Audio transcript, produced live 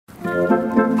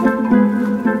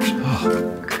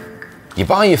You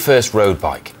buy your first road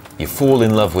bike, you fall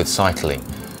in love with cycling,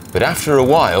 but after a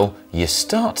while, you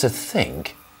start to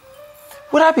think,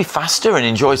 would I be faster and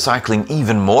enjoy cycling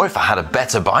even more if I had a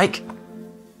better bike?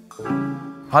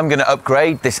 I'm going to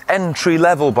upgrade this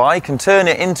entry-level bike and turn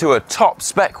it into a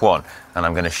top-spec one, and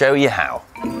I'm going to show you how.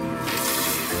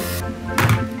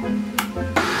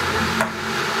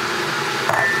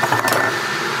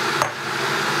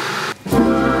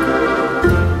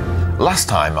 Last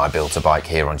time I built a bike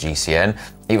here on GCN,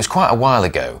 it was quite a while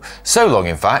ago. So long,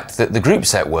 in fact, that the group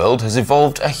set world has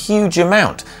evolved a huge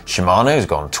amount. Shimano has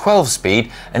gone 12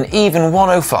 speed, and even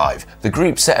 105, the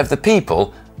group set of the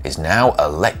people, is now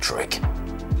electric.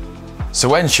 So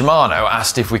when Shimano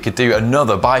asked if we could do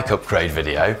another bike upgrade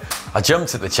video, I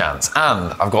jumped at the chance,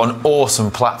 and I've got an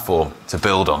awesome platform to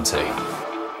build onto.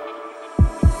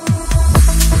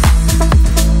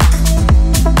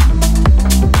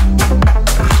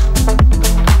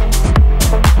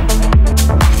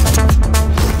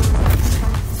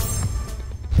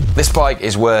 This bike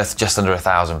is worth just under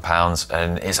 £1,000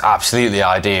 and it's absolutely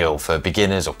ideal for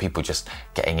beginners or people just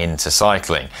getting into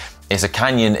cycling. It's a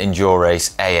Canyon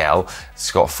dura-ace AL.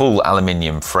 It's got a full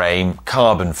aluminium frame,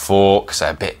 carbon fork, so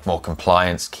a bit more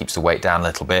compliance, keeps the weight down a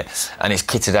little bit, and it's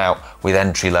kitted out with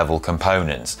entry-level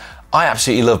components. I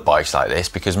absolutely love bikes like this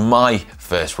because my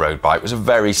first road bike was a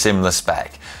very similar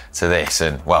spec to this,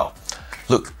 and well,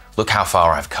 look how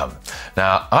far I've come.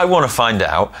 Now, I want to find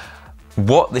out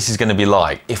what this is going to be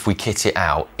like if we kit it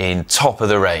out in top of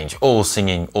the range, all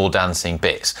singing, all dancing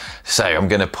bits. So I'm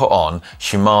going to put on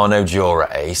Shimano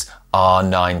dura-ace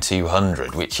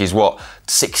R9200, which is what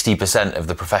 60% of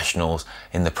the professionals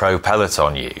in the pro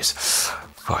peloton use.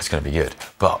 Oh, it's going to be good.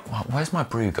 But where's my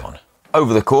brew gone?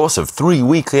 Over the course of 3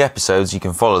 weekly episodes, you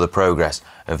can follow the progress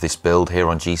of this build here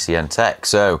on GCN Tech.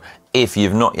 So if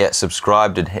you've not yet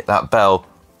subscribed and hit that bell,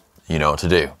 you know what to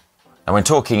do. And when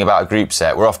talking about a group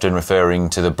set, we're often referring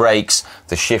to the brakes,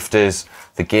 the shifters,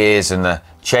 the gears and the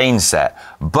chain set,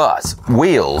 but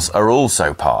wheels are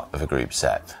also part of a group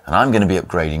set, and I'm going to be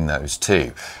upgrading those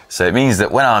too. So it means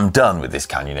that when I'm done with this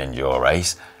Canyon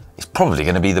dura-ace, it's probably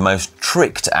going to be the most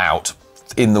tricked out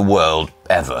in the world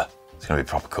ever. It's going to be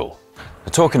proper cool.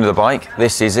 But talking to the bike,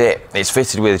 this is it. It's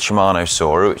fitted with Shimano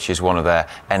Sora, which is one of their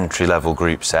entry-level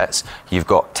group sets. You've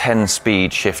got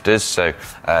 10-speed shifters, so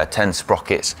 10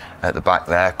 sprockets at the back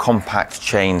there, compact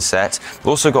chain set. We've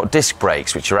also got disc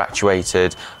brakes, which are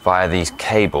actuated via these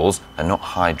cables and not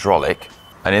hydraulic.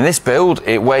 And in this build,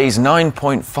 it weighs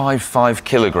 9.55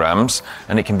 kilograms,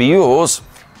 and it can be yours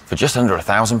for just under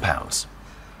 £1,000.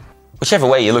 Whichever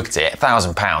way you look at it,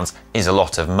 £1,000 is a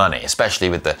lot of money, especially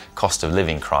with the cost of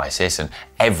living crisis and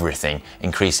everything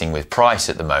increasing with price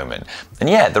at the moment. And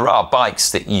yeah, there are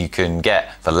bikes that you can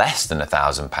get for less than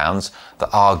 £1,000 that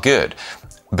are good.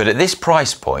 But at this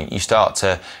price point, you start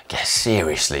to get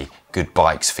seriously good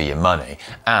bikes for your money.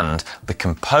 And the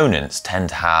components tend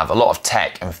to have a lot of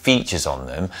tech and features on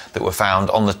them that were found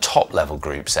on the top level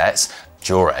group sets,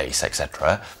 dura-ace,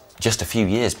 etc., just a few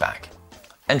years back.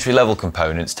 Entry-level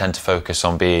components tend to focus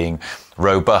on being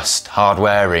robust,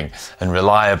 hard-wearing and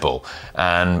reliable,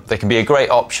 and they can be a great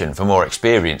option for more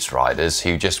experienced riders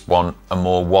who just want a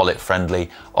more wallet-friendly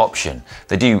option.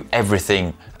 They do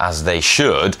everything as they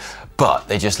should, but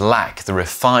they just lack the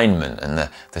refinement and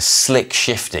the slick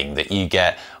shifting that you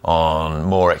get on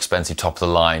more expensive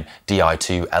top-of-the-line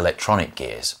Di2 electronic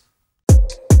gears.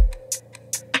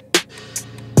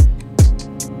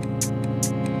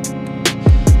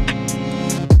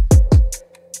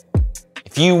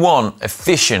 If you want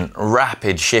efficient,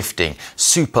 rapid shifting,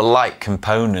 super light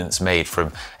components made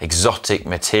from exotic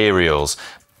materials,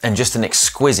 and just an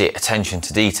exquisite attention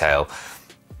to detail,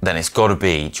 then it's got to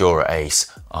be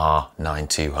dura-ace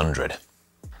R9200.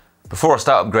 Before I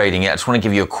start upgrading it, I just want to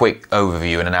give you a quick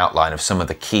overview and an outline of some of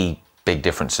the key big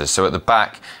differences. So at the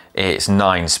back, it's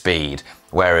 9-speed.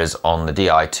 Whereas on the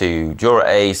Di2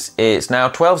 dura-ace, it's now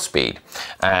 12 speed.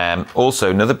 Also,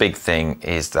 another big thing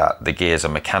is that the gears are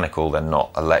mechanical, they're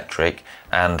not electric,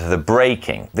 and the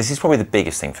braking. This is probably the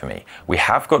biggest thing for me. We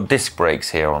have got disc brakes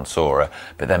here on Sora,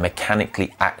 but they're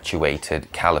mechanically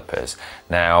actuated calipers.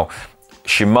 Now,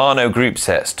 Shimano group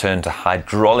sets turn to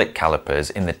hydraulic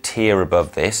calipers in the tier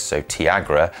above this, so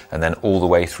Tiagra, and then all the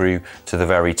way through to the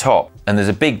very top. And there's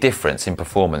a big difference in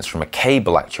performance from a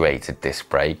cable actuated disc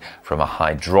brake from a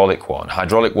hydraulic one.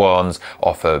 Hydraulic ones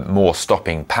offer more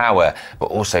stopping power, but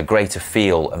also greater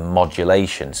feel and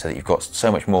modulation, so that you've got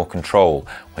so much more control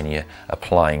when you're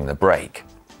applying the brake.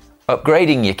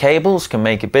 Upgrading your cables can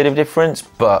make a bit of difference,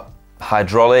 but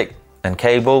hydraulic and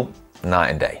cable, night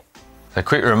and day. A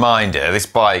quick reminder, this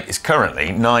bike is currently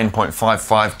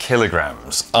 9.55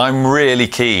 kilograms. I'm really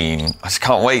keen, I just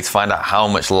can't wait to find out how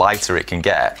much lighter it can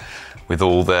get with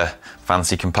all the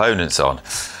fancy components on.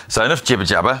 So enough jibber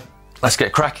jabber, let's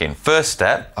get cracking. First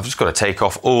step, I've just got to take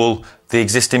off all the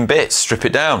existing bits, strip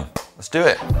it down. Let's do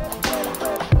it.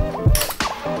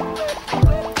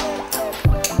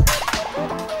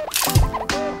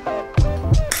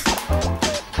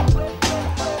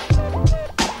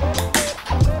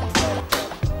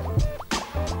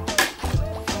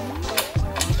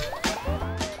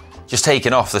 Just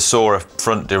taking off the Sora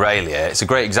front derailleur, it's a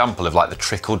great example of like the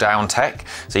trickle down tech.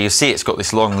 So you see it's got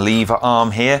this long lever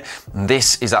arm here, and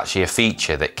this is actually a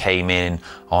feature that came in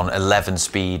on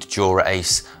 11-speed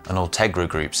dura-ace and Ultegra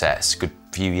group sets a good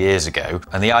few years ago.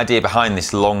 And the idea behind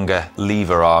this longer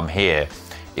lever arm here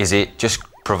is it just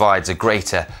provides a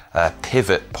greater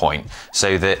pivot point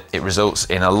so that it results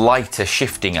in a lighter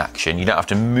shifting action. You don't have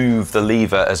to move the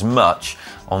lever as much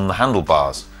on the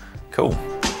handlebars. Cool.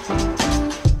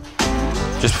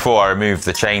 Just before I remove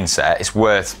the chain set, it's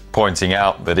worth pointing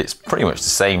out that it's pretty much the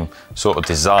same sort of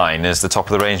design as the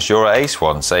top of the range dura-ace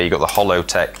one. So you've got the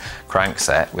Holotech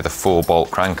crankset with a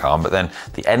 4-bolt crank arm, but then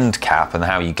the end cap and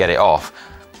how you get it off,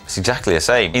 it's exactly the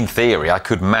same. In theory, I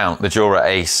could mount the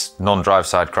dura-ace non-drive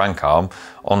side crank arm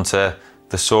onto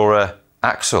the Sora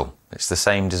axle. It's the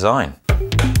same design.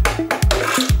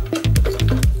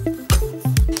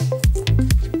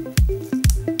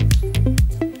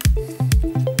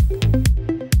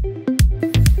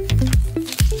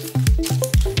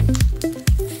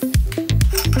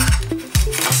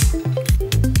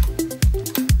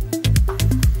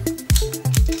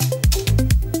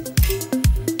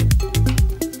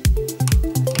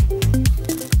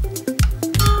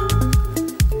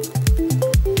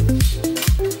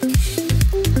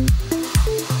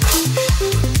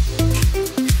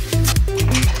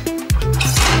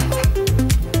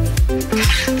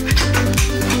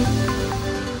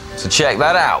 Check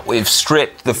that out, we've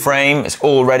stripped the frame. It's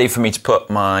all ready for me to put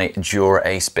my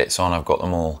dura-ace bits on. I've got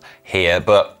them all here,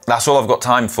 but that's all I've got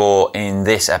time for in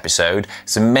this episode.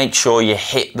 So make sure you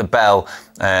hit the bell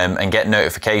and get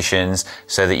notifications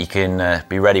so that you can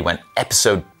be ready when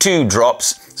episode 2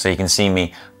 drops, so you can see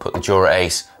me put the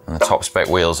dura-ace and the top spec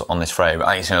wheels on this frame.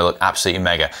 I think it's gonna look absolutely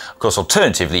mega. Of course,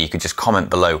 alternatively, you could just comment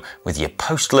below with your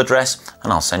postal address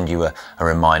and I'll send you a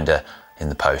reminder in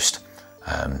the post.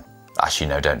 Actually,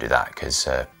 no, don't do that, because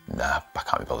nah, I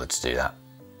can't be bothered to do that.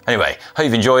 Anyway, hope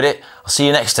you've enjoyed it. I'll see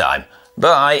you next time.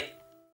 Bye.